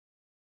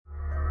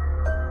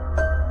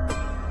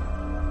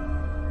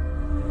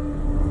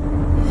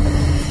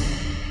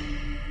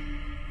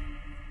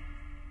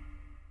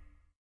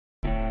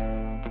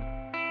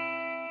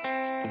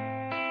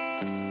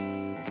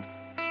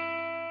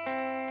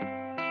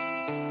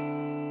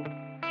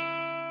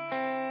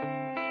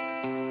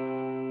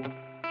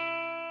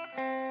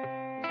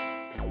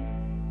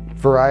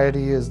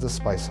Variety is the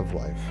spice of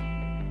life.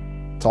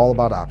 It's all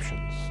about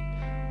options.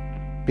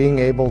 Being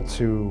able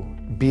to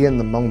be in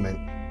the moment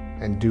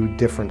and do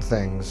different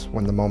things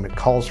when the moment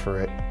calls for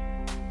it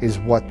is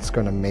what's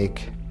going to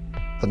make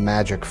the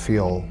magic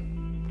feel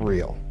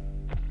real.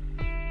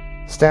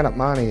 Stand-Up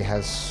Monte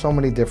has so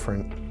many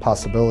different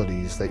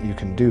possibilities that you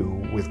can do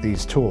with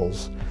these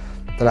tools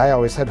that I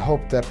always had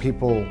hoped that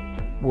people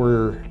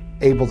were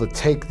able to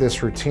take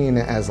this routine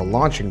as a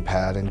launching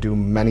pad and do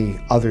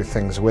many other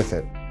things with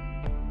it.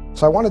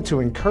 So I wanted to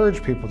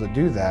encourage people to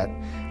do that,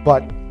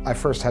 but I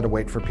first had to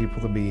wait for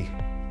people to be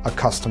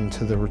accustomed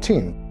to the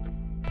routine.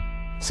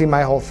 See,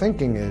 my whole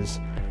thinking is,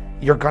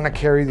 you're going to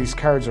carry these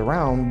cards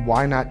around,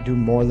 why not do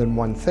more than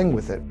one thing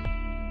with it?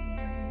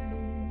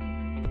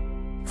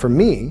 For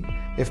me,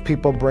 if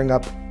people bring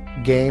up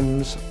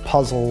games,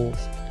 puzzles,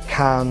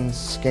 cons,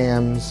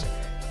 scams,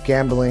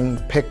 gambling,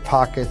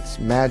 pickpockets,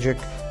 magic,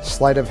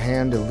 sleight of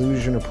hand,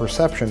 illusion, or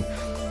perception,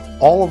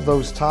 all of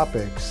those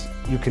topics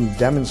you can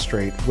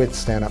demonstrate with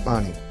Stand-Up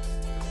Monte.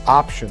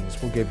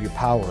 Options will give you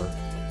power.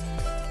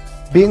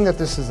 Being that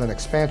this is an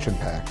expansion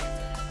pack,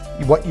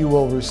 what you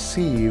will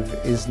receive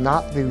is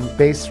not the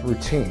base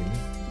routine.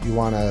 You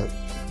want to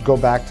go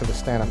back to the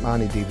Stand-Up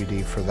Monte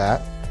DVD for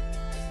that.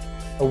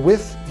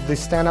 With the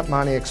Stand-Up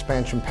Monte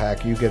expansion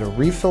pack, you get a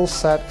refill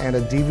set and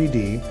a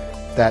DVD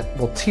that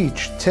will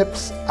teach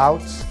tips,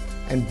 outs,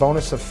 and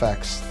bonus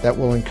effects that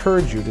will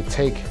encourage you to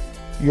take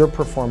your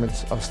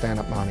performance of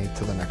Stand-Up Monte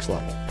to the next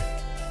level.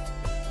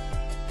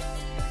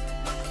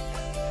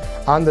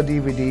 On the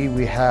DVD,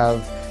 we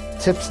have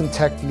tips and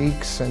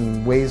techniques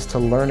and ways to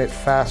learn it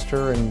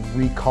faster and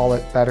recall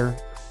it better.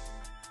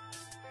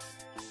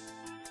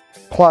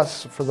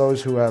 Plus, for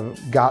those who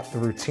have got the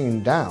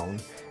routine down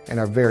and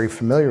are very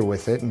familiar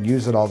with it and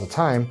use it all the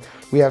time,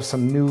 we have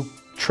some new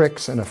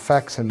tricks and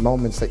effects and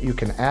moments that you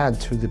can add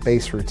to the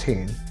base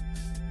routine.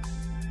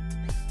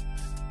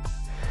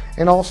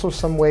 And also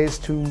some ways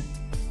to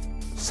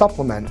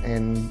supplement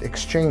and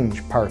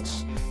exchange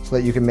parts so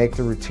that you can make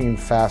the routine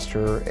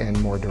faster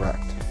and more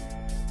direct.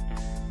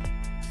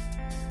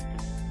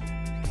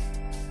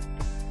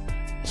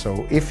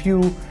 So if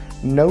you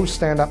know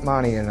Stand-Up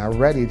Monte and are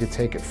ready to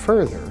take it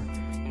further,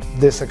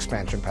 this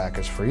expansion pack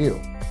is for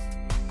you.